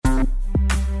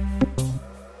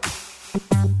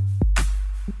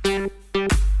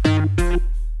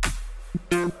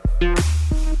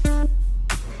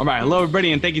All right. Hello,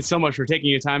 everybody, and thank you so much for taking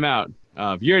your time out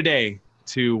of your day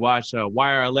to watch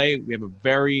YRLA. We have a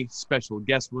very special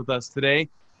guest with us today.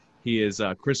 He is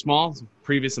Chris Smalls,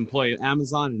 previous employee at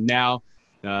Amazon, and now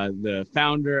the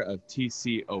founder of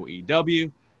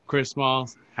TCOEW. Chris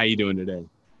Smalls, how you doing today?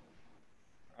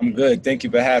 I'm good. Thank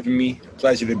you for having me.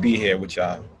 Pleasure to be here with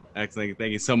y'all. Excellent.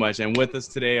 Thank you so much. And with us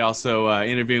today, also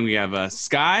interviewing, we have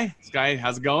Sky. Sky,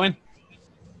 how's it going?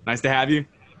 Nice to have you.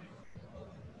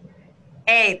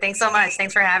 Hey, thanks so much.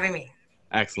 Thanks for having me.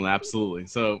 Excellent. Absolutely.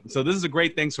 So this is a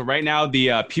great thing. So right now,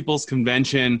 the People's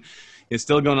Convention is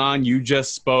still going on. You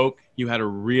just spoke. You had a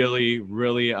really,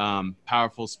 really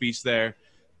powerful speech there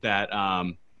that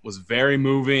was very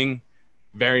moving,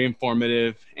 very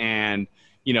informative, and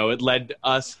it led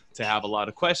us to have a lot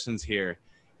of questions here.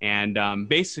 And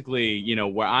basically,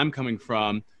 where I'm coming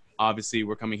from, obviously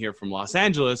we're coming here from Los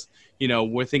Angeles,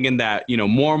 we're thinking that,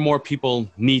 more and more people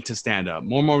need to stand up.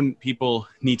 More and more people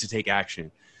need to take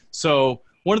action. So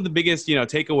one of the biggest,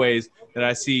 takeaways that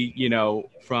I see,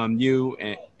 from you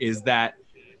is that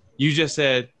you just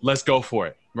said, let's go for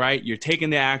it, right? You're taking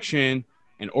the action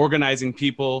and organizing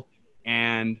people,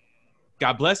 and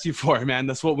God bless you for it, man.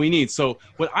 That's what we need. So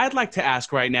what I'd like to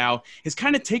ask right now is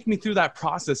kind of take me through that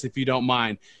process, if you don't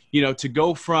mind, to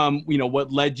go from,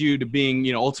 what led you to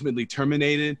being, ultimately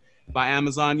terminated by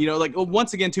Amazon. Like,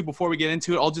 once again, too, before we get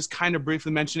into it, I'll just kind of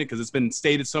briefly mention it because it's been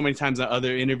stated so many times in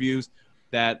other interviews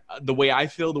that the way I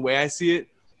feel, the way I see it,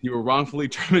 you were wrongfully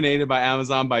terminated by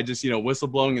Amazon by just,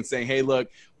 whistleblowing and saying, hey, look,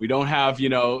 we don't have,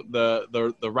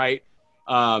 the right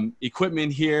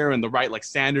equipment here and the right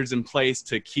standards in place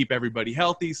to keep everybody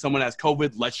healthy. Someone has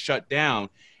COVID, let's shut down.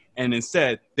 And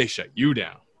instead they shut you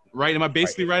down. Right? Am I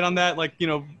basically right on that?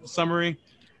 Summary?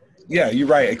 Yeah, you're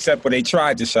right. Except for they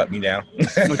tried to shut me down.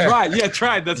 Tried.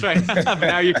 That's right. But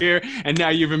now you're here and now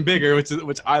you're even bigger,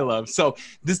 which I love. So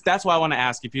that's why I want to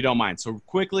ask, if you don't mind. So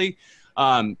quickly,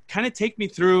 kind of take me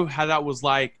through how that was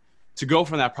like to go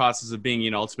from that process of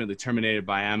being, ultimately terminated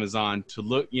by Amazon to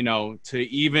look, to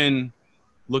even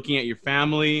looking at your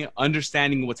family,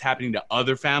 understanding what's happening to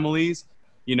other families,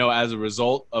 as a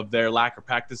result of their lack of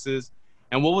practices.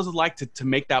 And what was it like to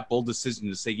make that bold decision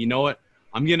to say, you know what,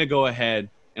 I'm going to go ahead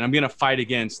and I'm going to fight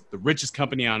against the richest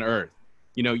company on earth.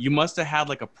 You must have had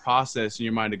a process in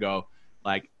your mind to go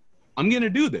I'm going to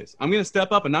do this. I'm going to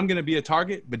step up and I'm going to be a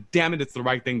target, but damn it, it's the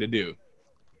right thing to do.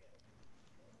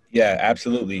 Yeah,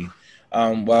 absolutely.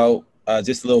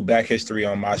 Just a little back history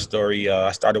on my story.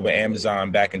 I started with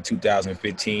Amazon back in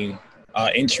 2015.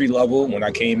 Entry level, when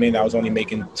I came in, I was only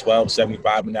making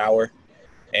 $12.75 an hour.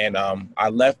 And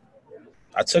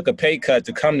I took a pay cut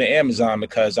to come to Amazon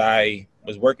because I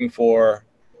was working for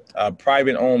a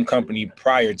private owned company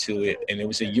prior to it. And it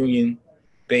was a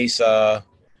union-based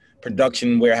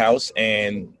production warehouse.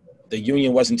 And the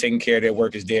union wasn't taking care of their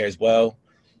workers there as well.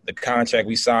 The contract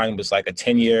we signed was a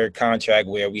 10-year contract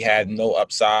where we had no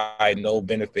upside, no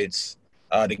benefits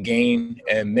to gain,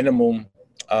 and minimum,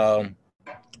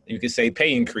 you could say,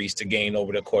 pay increase to gain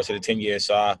over the course of the 10 years.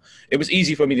 So it was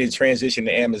easy for me to transition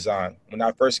to Amazon. When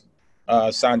I first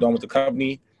signed on with the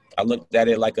company, I looked at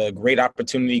it like a great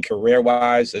opportunity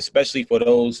career-wise, especially for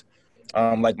those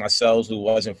like myself who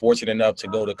wasn't fortunate enough to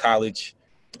go to college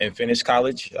and finish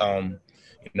college.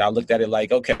 And I looked at it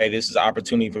like, okay, this is an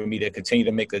opportunity for me to continue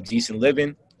to make a decent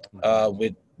living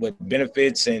with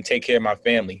benefits and take care of my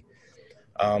family.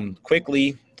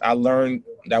 Quickly, I learned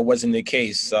that wasn't the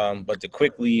case, but the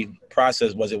quickly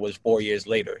process was it was 4 years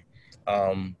later.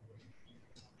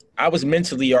 I was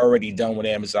mentally already done with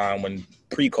Amazon when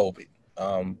pre-COVID.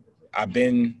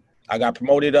 I got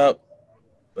promoted up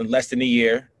in less than a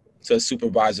year to a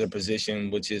supervisor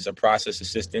position, which is a process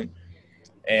assistant.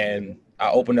 And I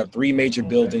opened up 3 major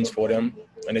buildings for them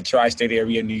in the tri-state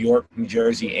area, New York, New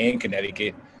Jersey, and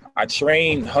Connecticut. I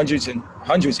trained hundreds,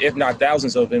 if not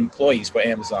thousands of employees for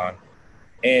Amazon.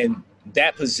 And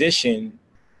that position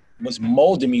was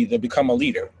molding me to become a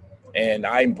leader. And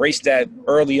I embraced that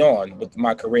early on with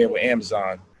my career with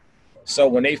Amazon. So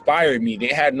when they fired me, they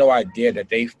had no idea that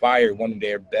they fired one of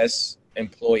their best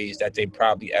employees that they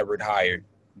probably ever hired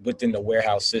within the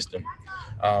warehouse system.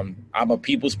 I'm a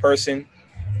people's person.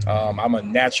 I'm a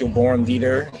natural born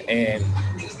leader, and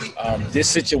this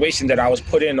situation that I was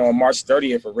put in on March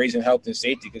 30th for raising health and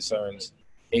safety concerns,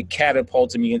 it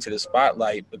catapulted me into the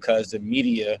spotlight because the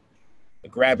media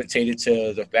gravitated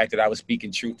to the fact that I was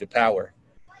speaking truth to power.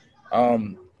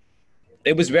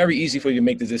 It was very easy for you to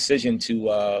make the decision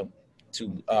to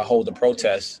hold a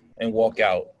protest and walk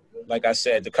out. Like I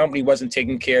said, the company wasn't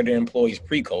taking care of their employees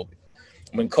pre-COVID.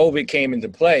 When COVID came into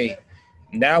play,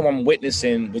 now I'm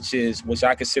witnessing, which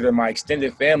I consider my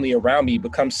extended family around me,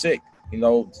 become sick. You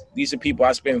know, these are people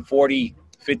I spend 40,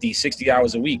 50, 60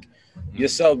 hours a week.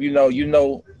 Yourself, you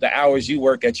know the hours you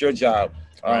work at your job,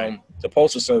 the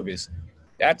postal service.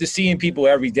 After seeing people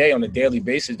every day on a daily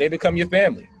basis, they become your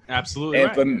family. Absolutely And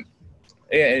right. for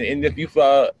and if you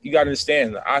you got to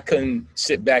understand, I couldn't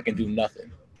sit back and do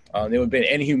nothing. It would have been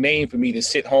inhumane for me to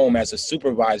sit home as a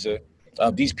supervisor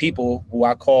of these people who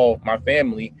I call my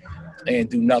family and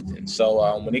do nothing.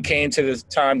 So when it came to the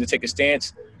time to take a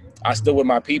stance, I stood with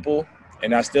my people,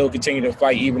 and I still continue to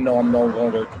fight, even though I'm no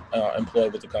longer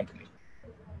employed with the company.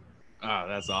 Oh,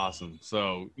 that's awesome.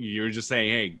 So you're just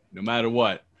saying, hey, no matter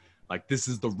what, like this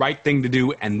is the right thing to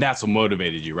do, and that's what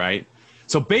motivated you, right?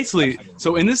 So basically,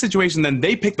 so in this situation, then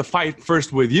they picked the fight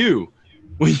first with you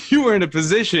when you were in a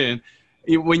position,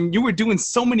 when you were doing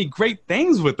so many great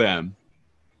things with them.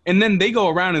 And then they go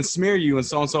around and smear you and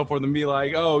so on and so forth and be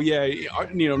like, oh, yeah,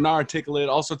 you know, not articulate,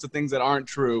 all sorts of things that aren't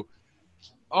true.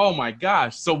 Oh, my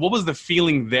gosh. So what was the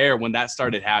feeling there when that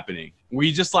started happening? Were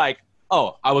you just like,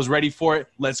 oh, I was ready for it,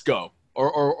 let's go?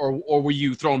 Or were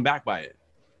you thrown back by it?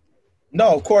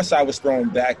 No, of course I was thrown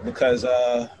back because,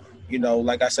 you know,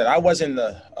 like I said, I wasn't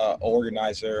an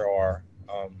organizer or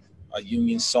a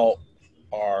union salt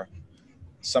or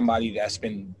somebody that's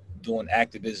been doing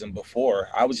activism before.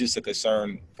 I was just a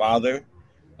concerned father,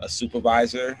 a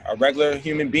supervisor, a regular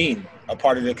human being, a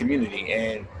part of the community.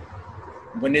 And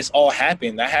when this all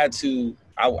happened, I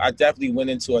definitely went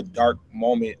into a dark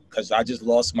moment because I just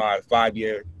lost my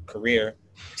 5-year career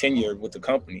tenure with the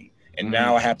company. And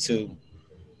now I have to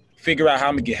figure out how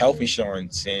I'm gonna get health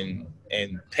insurance and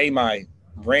pay my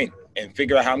rent and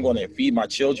figure out how I'm gonna feed my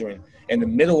children in the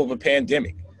middle of a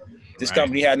pandemic. This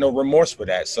company had no remorse for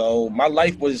that. So my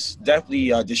life was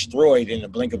definitely destroyed in the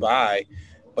blink of an eye.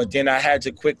 But then I had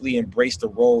to quickly embrace the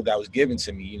role that was given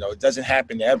to me. You know, it doesn't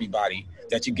happen to everybody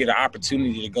that you get an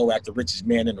opportunity to go at the richest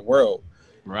man in the world.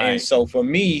 Right. And so for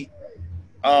me,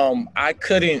 I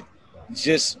couldn't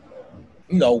just,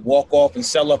 you know, walk off and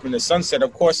sell up in the sunset.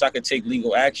 Of course, I could take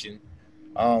legal action,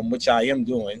 which I am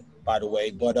doing, by the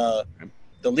way. But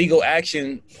the legal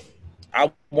action,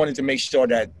 I wanted to make sure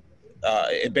that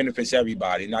it benefits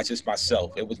everybody, not just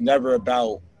myself. It was never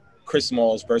about Chris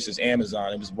Smalls versus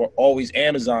Amazon. It was always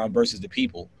Amazon versus the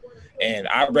people. And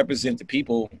I represent the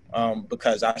people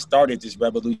because I started this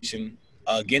revolution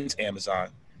against Amazon.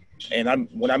 And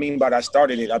what I mean by that I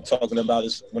started it, I'm talking about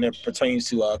is when it pertains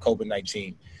to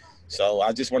COVID-19. So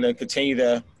I just want to continue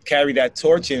to carry that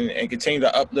torch and continue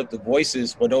to uplift the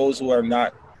voices for those who are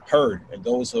not heard and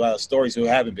those who have stories who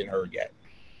haven't been heard yet.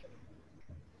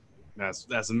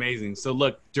 That's amazing. So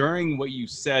look, during what you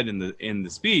said in the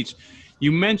speech,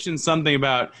 you mentioned something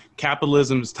about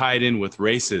capitalism's tied in with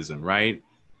racism, right?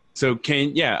 So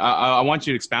I want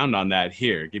you to expound on that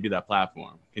here, give you that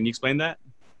platform. Can you explain that?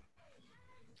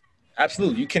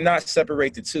 Absolutely. You cannot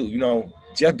separate the two. You know,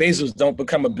 Jeff Bezos don't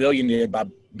become a billionaire by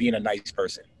being a nice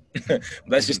person.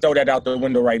 Let's just throw that out the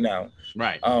window right now.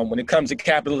 Right. When it comes to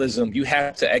capitalism, you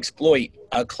have to exploit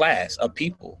a class of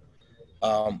people.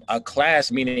 A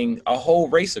class meaning a whole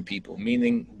race of people,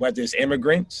 meaning whether it's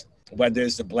immigrants, whether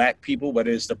it's the black people, whether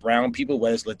it's the brown people,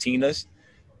 whether it's Latinas,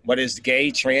 whether it's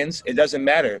gay, trans, it doesn't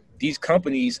matter. These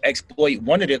companies exploit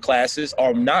one of their classes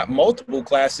or not multiple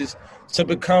classes to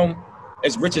become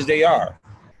as rich as they are.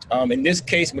 In this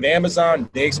case with Amazon,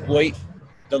 they exploit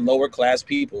the lower class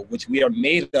people, which we are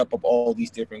made up of all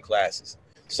these different classes.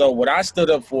 So what I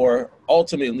stood up for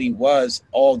ultimately was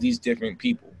all these different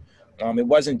people. It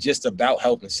wasn't just about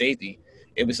health and safety.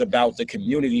 It was about the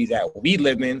community that we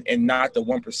live in and not the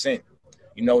 1%.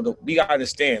 You know, we got to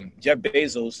understand, Jeff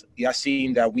Bezos, y'all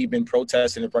seen that we've been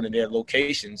protesting in front of their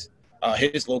locations,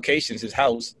 his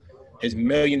house, his $1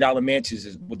 million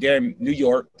mansions. They're in New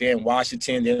York, they're in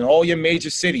Washington, they're in all your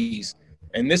major cities.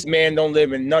 And this man don't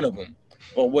live in none of them.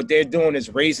 But what they're doing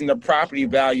is raising the property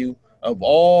value of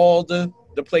all the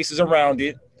places around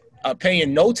it,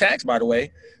 paying no tax, by the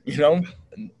way, you know,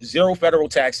 0 federal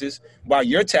taxes, while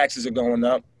your taxes are going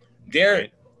up. They're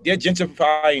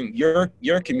gentrifying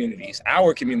your communities,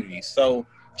 our communities. So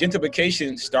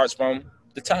gentrification starts from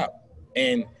the top.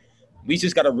 And we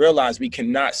just got to realize we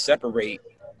cannot separate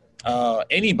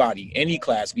anybody, any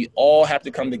class. We all have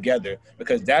to come together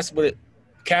because that's what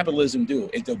capitalism do.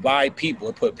 It divide people.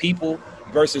 It put people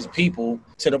versus people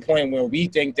to the point where we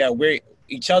think that we're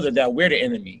each other, that we're the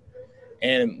enemy.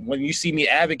 And when you see me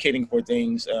advocating for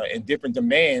things and different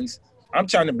demands, I'm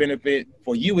trying to benefit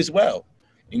for you as well.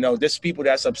 You know, there's people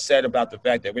that's upset about the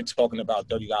fact that we're talking about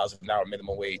 $30 an hour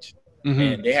minimum wage. Mm-hmm.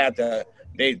 And they have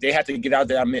to get out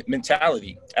that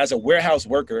mentality. As a warehouse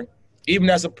worker, even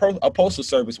as a postal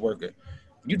service worker,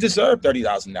 you deserve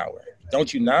 $30 an hour.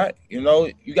 Don't you not? You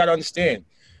know, you got to understand.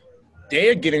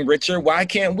 they're getting richer. Why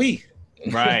can't we?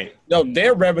 Right. No,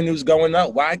 their revenue's going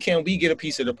up. Why can't we get a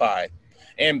piece of the pie?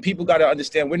 And people got to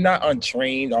understand we're not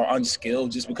untrained or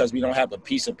unskilled just because we don't have a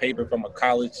piece of paper from a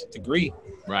college degree.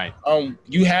 Right.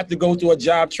 You have to go through a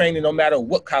job training no matter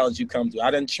what college you come to.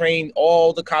 I done trained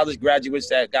all the college graduates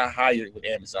that got hired with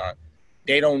Amazon.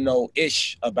 They don't know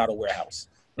ish about a warehouse.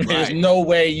 Right. There's no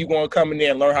way you're going to come in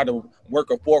there and learn how to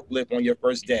work a forklift on your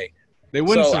first day. They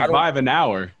wouldn't survive an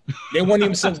hour. They wouldn't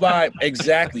even survive.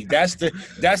 Exactly. That's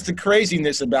the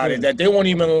craziness about it, that they won't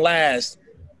even last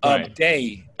a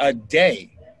day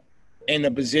in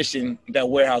the position that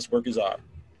warehouse workers are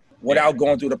without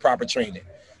going through the proper training.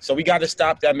 So we got to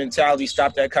stop that mentality,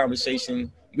 stop that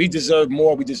conversation. We deserve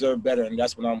more. We deserve better. And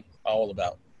that's what I'm all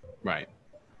about. Right.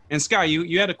 And Sky,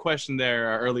 you had a question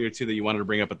there earlier too that you wanted to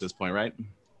bring up at this point, right?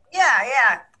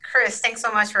 Yeah. Chris, thanks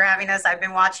so much for having us. I've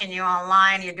been watching you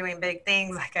online. You're doing big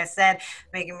things, like I said,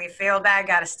 making me feel bad.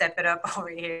 Got to step it up over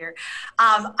here.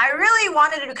 I really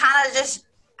wanted to kind of just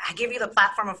give you the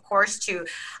platform, of course, to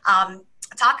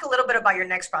talk a little bit about your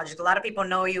next project. A lot of people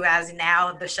know you as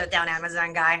now the Shutdown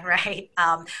Amazon guy, right?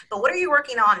 But what are you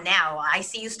working on now? I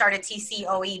see you started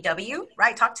TCOEW,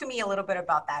 right? Talk to me a little bit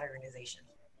about that organization.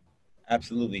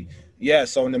 Absolutely. Yeah,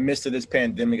 so in the midst of this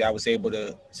pandemic, I was able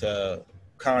to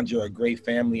conjure a great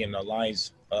family and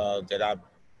alliance that I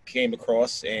came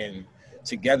across, and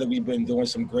together we've been doing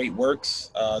some great works.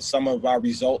 Some of our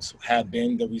results have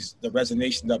been the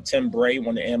resignation of Tim Bray,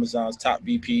 one of Amazon's top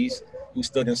VPs, who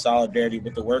stood in solidarity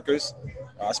with the workers.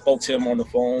 I spoke to him on the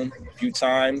phone a few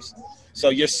times. So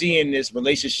you're seeing this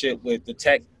relationship with the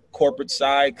tech corporate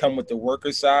side come with the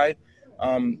worker side.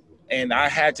 And I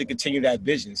had to continue that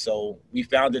vision. So we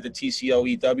founded the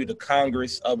TCOEW, the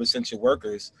Congress of Essential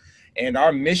Workers. And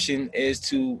our mission is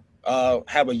to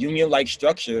have a union-like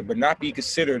structure, but not be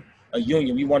considered a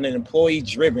union. We want an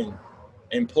employee-driven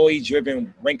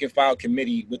rank and file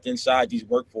committee inside these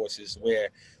workforces where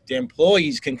the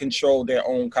employees can control their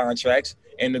own contracts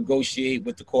and negotiate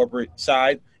with the corporate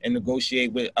side and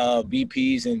negotiate with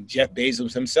VPs and Jeff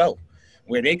Bezos himself,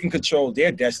 where they can control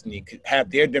their destiny,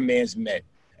 have their demands met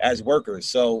as workers.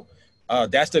 So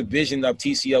that's the vision of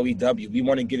TCOEW. We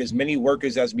want to get as many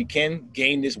workers as we can,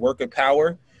 gain this worker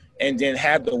power, and then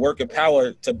have the worker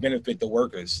power to benefit the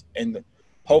workers. And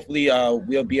hopefully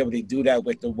we'll be able to do that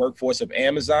with the workforce of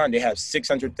Amazon. They have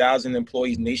 600,000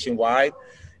 employees nationwide.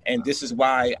 And this is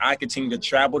why I continue to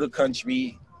travel the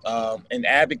country and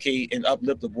advocate and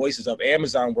uplift the voices of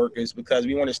Amazon workers, because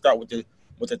we want to start with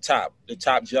the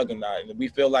top juggernaut. And we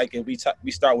feel like if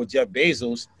we start with Jeff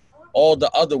Bezos, all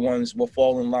the other ones will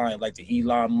fall in line, like the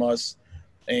Elon Musk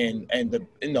and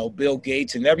the Bill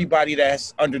Gates and everybody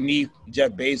that's underneath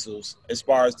Jeff Bezos as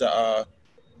far as the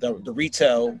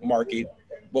retail market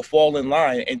will fall in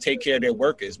line and take care of their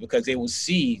workers, because they will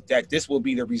see that this will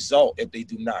be the result if they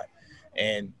do not.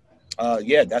 And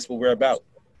that's what we're about.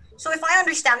 So if I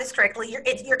understand this correctly,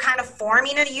 you're kind of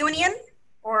forming a union,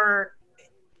 or?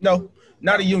 No,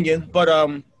 not a union, but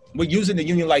we're using the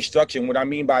union-like structure. And what I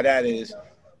mean by that is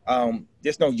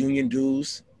there's no union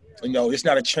dues. It's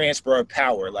not a transfer of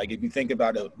power. Like if you think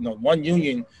about it, one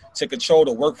union to control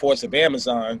the workforce of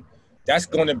Amazon, that's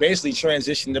going to basically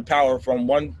transition the power from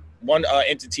one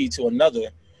entity to another.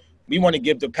 We want to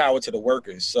give the power to the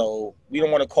workers. So we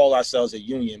don't want to call ourselves a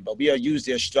union, but we use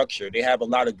their structure. They have a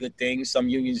lot of good things. Some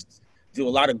unions do a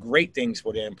lot of great things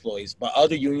for their employees, but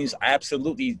other unions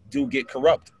absolutely do get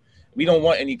corrupt. We don't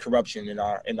want any corruption in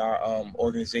our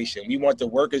organization. We want the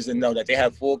workers to know that they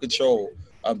have full control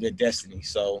of their destiny.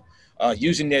 So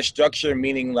using their structure,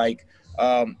 meaning like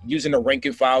using a rank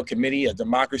and file committee, a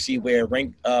democracy where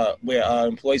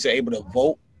employees are able to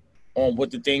vote on what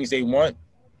the things they want.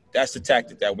 That's the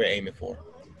tactic that we're aiming for.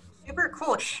 Super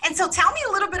cool. And so tell me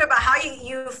a little bit about how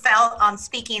you felt on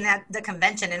speaking at the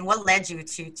convention and what led you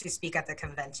to speak at the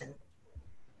convention,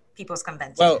 People's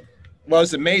Convention. Well,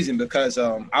 it's amazing because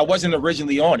I wasn't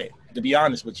originally on it, to be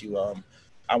honest with you.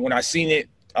 When I seen it,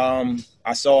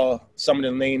 I saw some of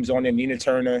the names on there, Nina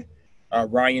Turner,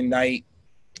 Ryan Knight,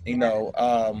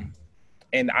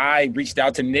 and I reached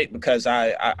out to Nick because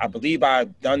I believe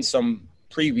I've done some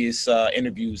previous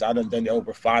interviews. I've done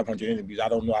over 500 interviews. I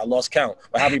don't know. I lost count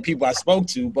of how many people I spoke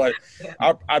to, but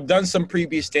I've done some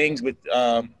previous things with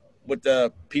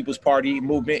the People's Party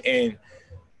movement, and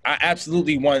I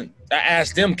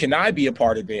asked them, can I be a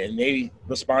part of it? And they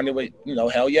responded with,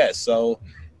 hell yes. So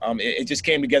it just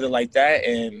came together like that,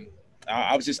 and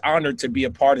I was just honored to be a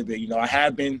part of it. I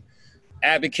have been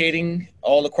advocating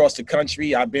all across the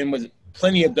country. I've been with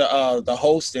plenty of the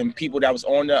hosts and people that was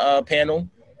on the panel.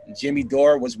 Jimmy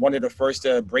Dore was one of the first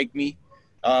to break me,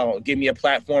 give me a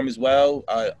platform as well.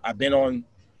 I've been on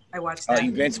I watched that.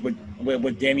 Events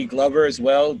with Danny Glover as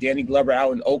well. Danny Glover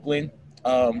out in Oakland.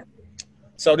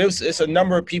 So it's a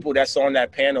number of people that's on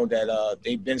that panel that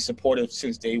they've been supportive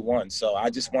since day one. So I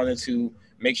just wanted to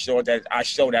make sure that I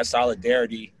show that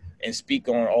solidarity and speak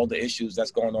on all the issues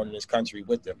that's going on in this country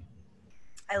with them.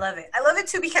 I love it. I love it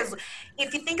too, because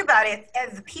if you think about it,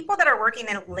 the people that are working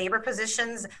in labor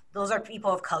positions, those are people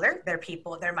of color. They're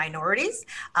minorities.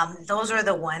 Those are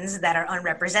the ones that are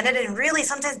unrepresented. And really,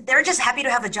 sometimes they're just happy to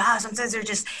have a job. Sometimes they're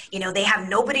just, they have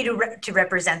nobody to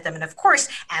represent them. And of course,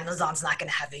 Amazon's not going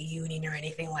to have a union or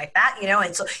anything like that,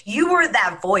 And so you were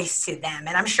that voice to them.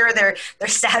 And I'm sure they're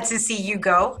sad to see you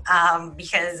go,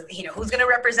 because, who's going to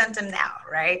represent them now,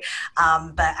 right?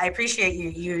 But I appreciate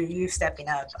you stepping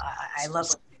up. I love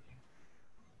it.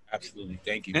 Absolutely.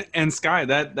 Thank you. And Sky,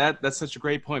 that's such a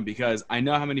great point, because I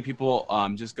know how many people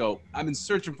just go, I've been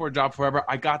searching for a job forever.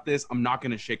 I got this. I'm not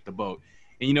going to shake the boat.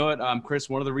 And you know what, Chris,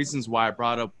 one of the reasons why I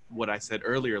brought up what I said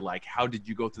earlier, like, how did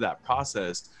you go through that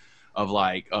process of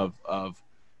of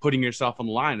putting yourself on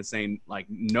the line and saying, like,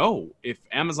 no, if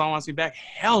Amazon wants me back,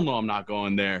 hell no, I'm not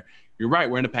going there. You're right.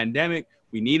 We're in a pandemic.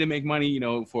 We need to make money,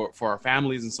 for our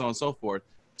families and so on and so forth.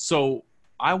 So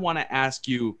I want to ask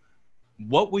you,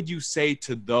 what would you say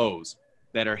to those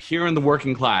that are here in the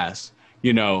working class,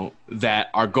 that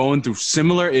are going through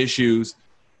similar issues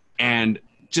and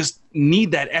just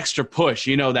need that extra push,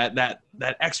 that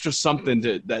extra something,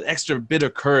 that extra bit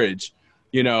of courage,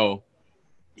 to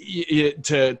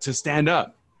stand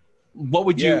up? What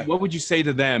would you say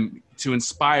to them to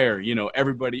inspire,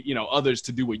 everybody, others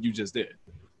to do what you just did,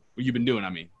 what you've been doing? I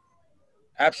mean,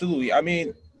 absolutely. I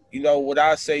mean, what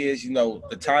I say is,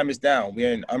 the time is down.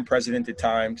 We're in unprecedented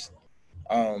times.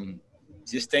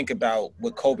 Just think about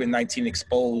what COVID-19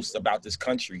 exposed about this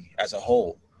country as a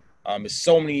whole. There's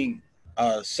so many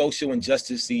social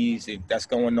injustices that's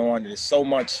going on. There's so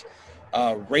much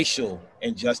racial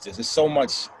injustice. There's so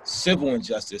much civil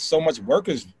injustice, so much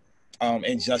workers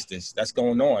injustice that's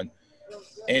going on.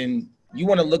 And you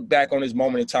want to look back on this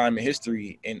moment in time in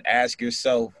history and ask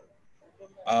yourself,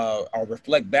 or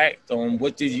reflect back on,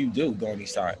 what did you do during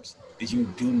these times? Did you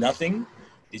do nothing?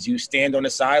 Did you stand on the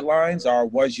sidelines, or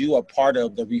was you a part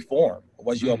of the reform?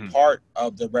 Was you a part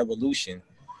of the revolution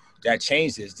that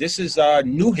changed this? This is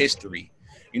new history.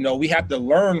 We have to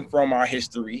learn from our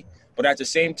history, but at the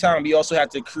same time, we also have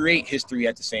to create history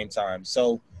at the same time.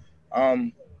 So,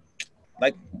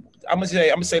 like, I'm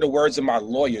gonna say the words of my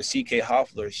lawyer, C.K.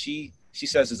 Hoffler. She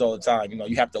says this all the time.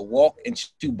 You have to walk and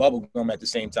chew bubble gum at the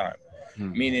same time.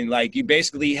 Meaning, like, you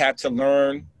basically have to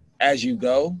learn as you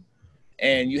go,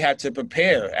 and you have to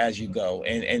prepare as you go,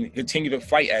 and continue to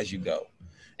fight as you go.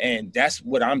 And that's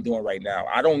what I'm doing right now.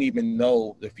 I don't even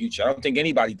know the future. I don't think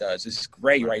anybody does. It's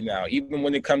gray right now. Even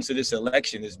when it comes to this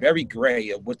election, it's very gray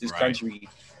of what this country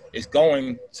is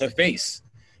going to face.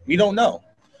 We don't know.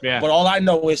 Yeah. But all I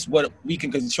know is what we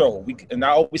can control. And I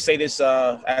always say this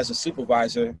as a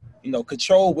supervisor,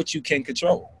 control what you can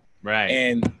control. Right.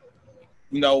 And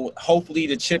hopefully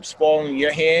the chips fall in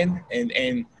your hand,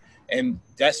 and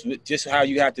that's just how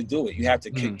you have to do it. You have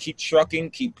to keep trucking,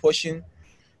 keep pushing,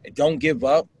 and don't give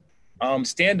up.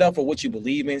 Stand up for what you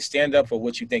believe in. Stand up for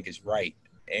what you think is right.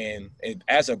 And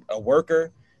as a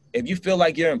worker, if you feel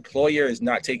like your employer is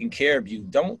not taking care of you,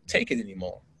 don't take it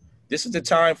anymore. This is the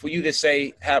time for you to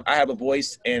say, I have a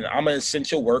voice, and I'm an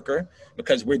essential worker,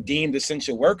 because we're deemed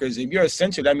essential workers. If you're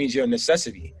essential, that means you're a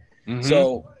necessity.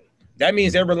 So that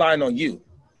means they're relying on you.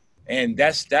 And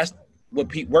that's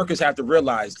what workers have to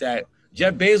realize, that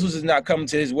Jeff Bezos is not coming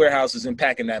to his warehouses and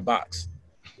packing that box.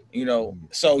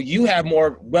 So you have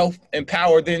more wealth and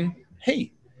power than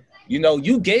he.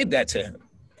 You gave that to him.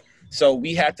 So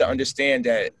we have to understand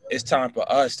that it's time for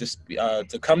us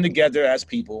to come together as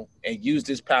people and use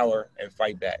this power and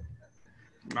fight back.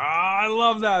 I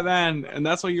love that, man. And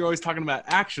that's what you're always talking about,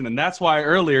 action. And that's why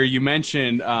earlier you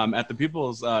mentioned at the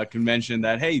People's Convention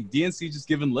that, hey, DNC just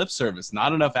giving lip service,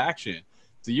 not enough action.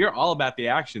 So you're all about the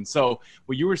action. So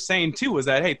what you were saying too was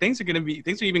that, hey, things are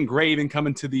even gray even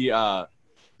coming to the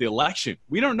election.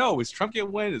 We don't know. Is Trump going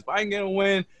to win? Is Biden going to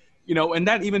win? And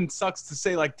that even sucks to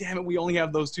say, like, damn it, we only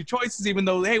have those two choices, even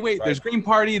though, hey, wait, there's Green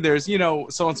Party, there's, so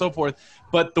on and so forth.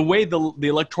 But the way the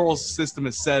electoral system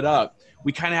is set up,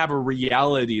 we kind of have a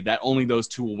reality that only those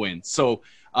two will win. So,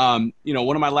 one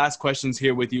of my last questions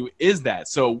here with you is that.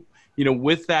 So,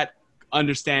 with that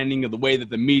understanding of the way that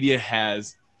the media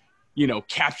has,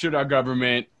 captured our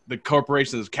government, the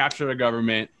corporations have captured our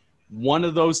government, one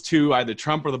of those two, either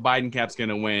Trump or the Biden camp's going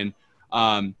to win.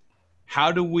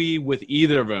 How do we, with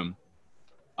either of them,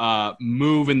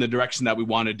 move in the direction that we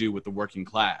want to do with the working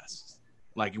class?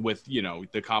 Like with, the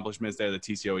accomplishments that the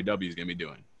TCOAW is going to be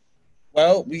doing?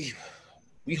 Well, we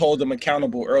hold them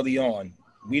accountable early on.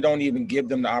 We don't even give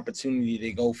them the opportunity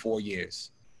to go 4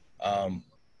 years. Um,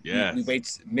 we Yes. wait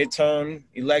midterm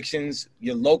elections,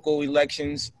 your local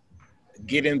elections,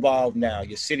 get involved now.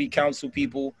 Your city council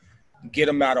people, get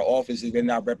them out of office if they're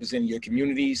not representing your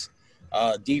communities.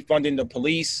 Defunding the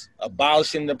police,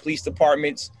 abolishing the police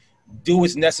departments, do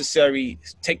what's necessary.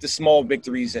 Take the small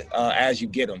victories as you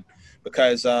get them,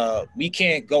 because we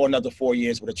can't go another 4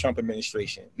 years with a Trump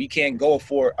administration. We can't go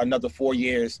for another 4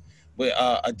 years with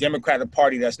a Democratic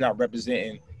Party that's not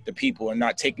representing the people and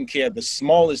not taking care of the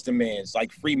smallest demands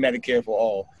like free Medicare for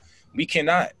all. We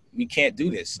cannot. We can't do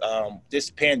this.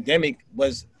 This pandemic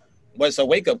was a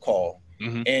wake up call,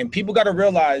 Mm-hmm. and people got to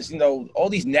realize, all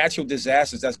these natural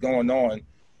disasters that's going on.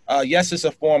 Yes, it's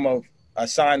a form of a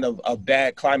sign of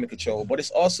bad climate control, but it's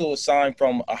also a sign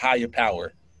from a higher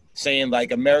power saying,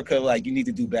 like, America, like, you need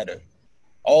to do better.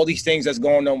 All these things that's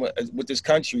going on with this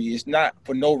country is not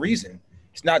for no reason.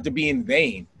 It's not to be in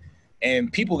vain.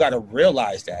 And people got to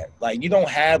realize that. Like, you don't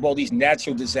have all these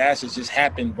natural disasters just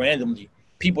happen randomly.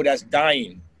 People that's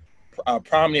dying,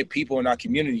 prominent people in our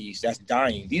communities that's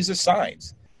dying. These are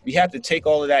signs. We have to take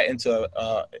all of that into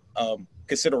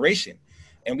consideration.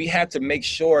 And we have to make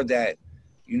sure that,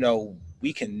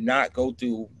 we cannot go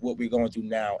through what we're going through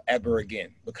now ever again,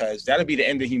 because that'll be the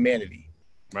end of humanity.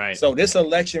 Right. So this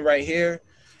election right here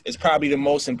is probably the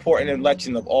most important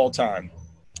election of all time.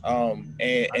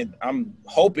 And I'm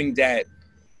hoping that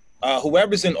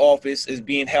whoever's in office is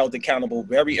being held accountable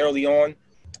very early on,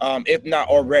 if not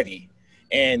already.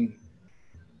 And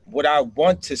what I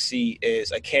want to see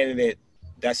is a candidate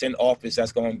that's in office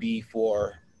that's going to be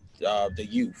for the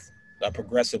youth, a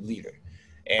progressive leader.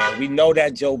 And we know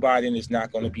that Joe Biden is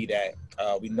not going to be that.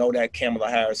 We know that Kamala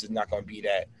Harris is not going to be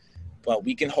that. But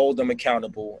we can hold them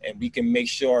accountable, and we can make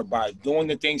sure by doing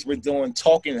the things we're doing,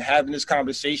 talking, having this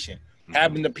conversation,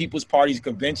 having the People's Party's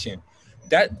convention,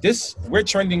 we're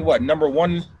trending number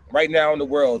one right now in the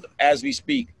world as we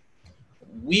speak.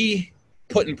 We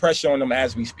putting pressure on them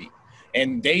as we speak,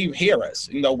 and they hear us.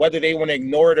 Whether they want to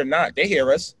ignore it or not, they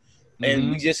hear us.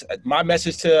 And my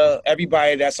message to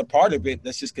everybody that's a part of it,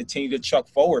 let's just continue to truck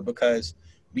forward, because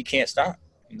we can't stop.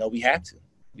 We have to.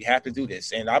 We have to do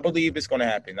this. And I believe it's going to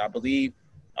happen. I believe,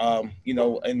 in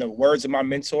the words of my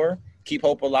mentor, keep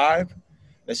hope alive.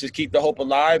 Let's just keep the hope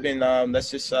alive, and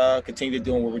let's just continue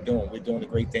doing what we're doing. We're doing a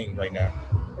great thing right now.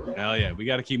 Hell yeah. We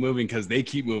got to keep moving because they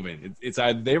keep moving. It's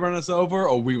either they run us over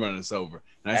or we run us over.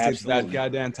 And I say that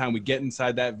goddamn time we get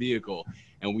inside that vehicle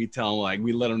and we tell them,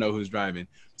 we let them know who's driving.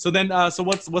 So then, so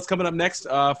what's coming up next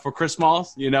for Chris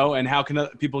Smalls, and how can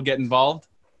people get involved?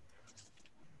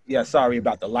 Yeah, sorry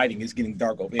about the lighting. It's getting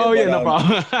dark over here. Oh, yeah, no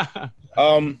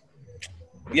problem.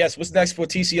 Yes, what's next for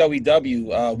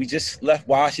TCOEW? We just left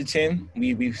Washington.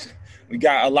 We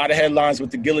got a lot of headlines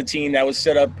with the guillotine that was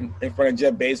set up in front of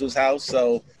Jeff Bezos' house.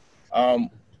 So I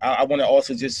want to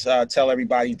also just tell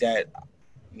everybody that,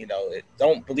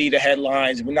 don't believe the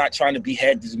headlines. We're not trying to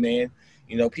behead this man.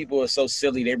 People are so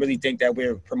silly. They really think that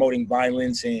we're promoting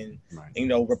violence and,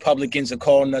 Republicans are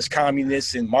calling us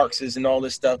communists and Marxists and all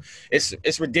this stuff.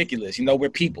 It's ridiculous. We're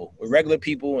people. We're regular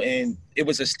people. And it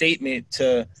was a statement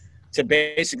to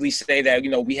basically say that,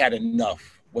 we had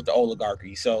enough with the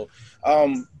oligarchy. So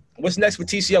what's next for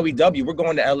TCOEW? We're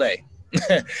going to L.A.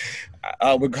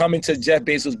 We're coming to Jeff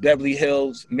Bezos' Beverly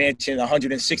Hills mansion,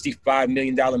 $165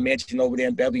 million mansion over there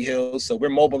in Beverly Hills. So we're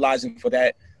mobilizing for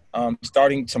that.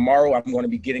 Starting tomorrow, I'm going to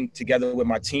be getting together with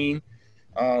my team.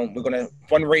 We're going to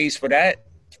fundraise for that.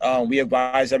 We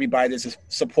advise everybody to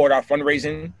support our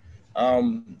fundraising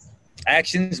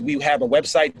actions. We have a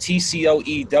website,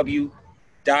 tcoew.org.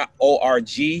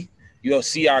 You'll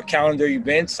see our calendar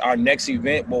events. Our next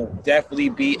event will definitely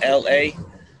be LA,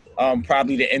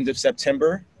 probably the end of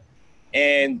September.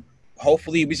 And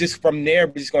hopefully we're just from there,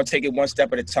 we're just going to take it one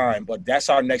step at a time. But that's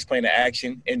our next plan of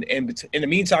action. And in the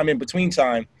meantime, in between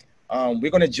time, we're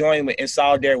going to join in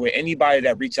solidarity with anybody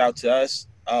that reach out to us.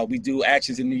 We do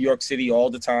actions in New York City all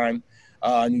the time,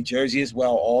 New Jersey as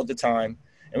well, all the time.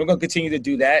 And we're going to continue to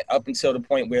do that up until the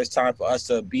point where it's time for us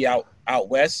to be out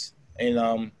west.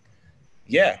 And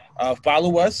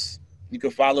follow us. You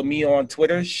can follow me on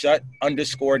Twitter,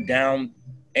 @shut_down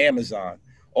Amazon.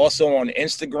 Also on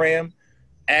Instagram,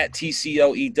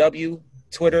 @TCOEW,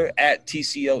 Twitter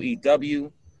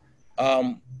 @TCOEW.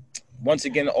 Once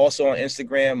again, also on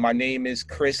Instagram, my name is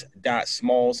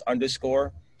Chris.Smalls_.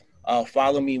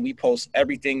 Follow me. We post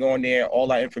everything on there,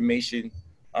 all our information,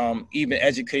 even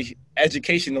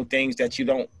educational things that you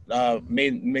don't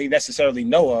may necessarily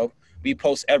know of. We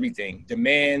post everything,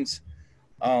 demands,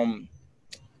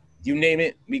 you name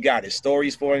it, we got it.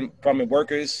 Stories from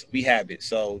workers, we have it.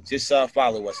 So just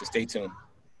follow us and stay tuned.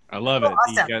 I love it.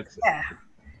 Awesome. Yeah.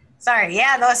 Sorry.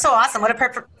 Yeah, no, it's so awesome. What a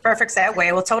perfect segue.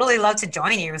 We'll totally love to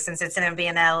join you since it's going to be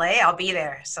in LA. I'll be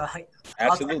there. So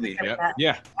absolutely.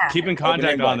 Yeah. Keep in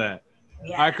contact on that.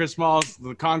 Yeah. All right, Chris Smalls,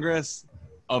 the Congress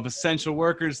of Essential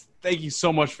Workers. Thank you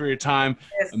so much for your time.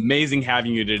 Yes. Amazing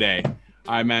having you today. All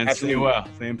right, man. Absolutely. Stay well.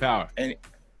 Stay in power.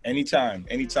 Anytime.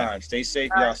 Stay safe.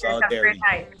 Y'all. Solidarity.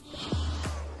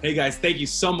 Hey, guys. Thank you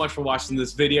so much for watching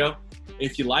this video.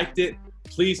 If you liked it,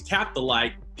 please tap the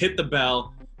like, hit the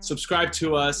bell, subscribe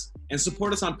to us, and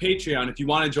support us on Patreon if you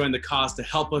want to join the cause to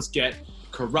help us get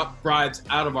corrupt bribes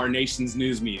out of our nation's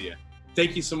news media.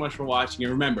 Thank you so much for watching,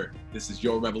 and remember, this is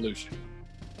your revolution.